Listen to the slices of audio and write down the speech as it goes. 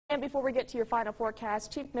And before we get to your final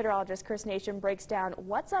forecast, Chief Meteorologist Chris Nation breaks down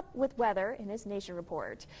what's up with weather in his Nation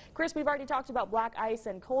Report. Chris, we've already talked about black ice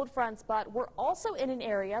and cold fronts, but we're also in an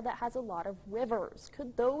area that has a lot of rivers.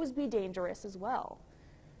 Could those be dangerous as well?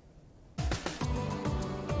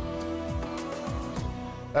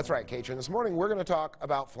 That's right, Katrin. This morning we're going to talk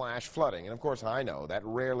about flash flooding. And of course, I know that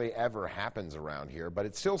rarely ever happens around here, but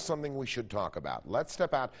it's still something we should talk about. Let's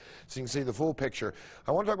step out so you can see the full picture.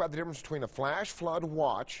 I want to talk about the difference between a flash flood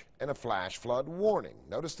watch and a flash flood warning.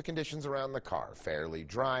 Notice the conditions around the car. Fairly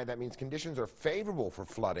dry. That means conditions are favorable for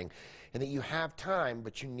flooding and that you have time,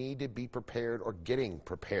 but you need to be prepared or getting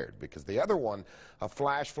prepared. Because the other one, a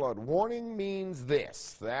flash flood warning, means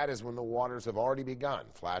this. That is when the waters have already begun.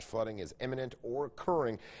 Flash flooding is imminent or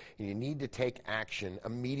occurring, and you need to take action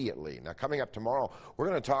immediately. Now, coming up tomorrow, we're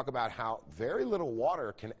going to talk about how very little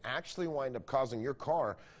water can actually wind up causing your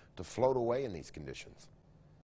car to float away in these conditions.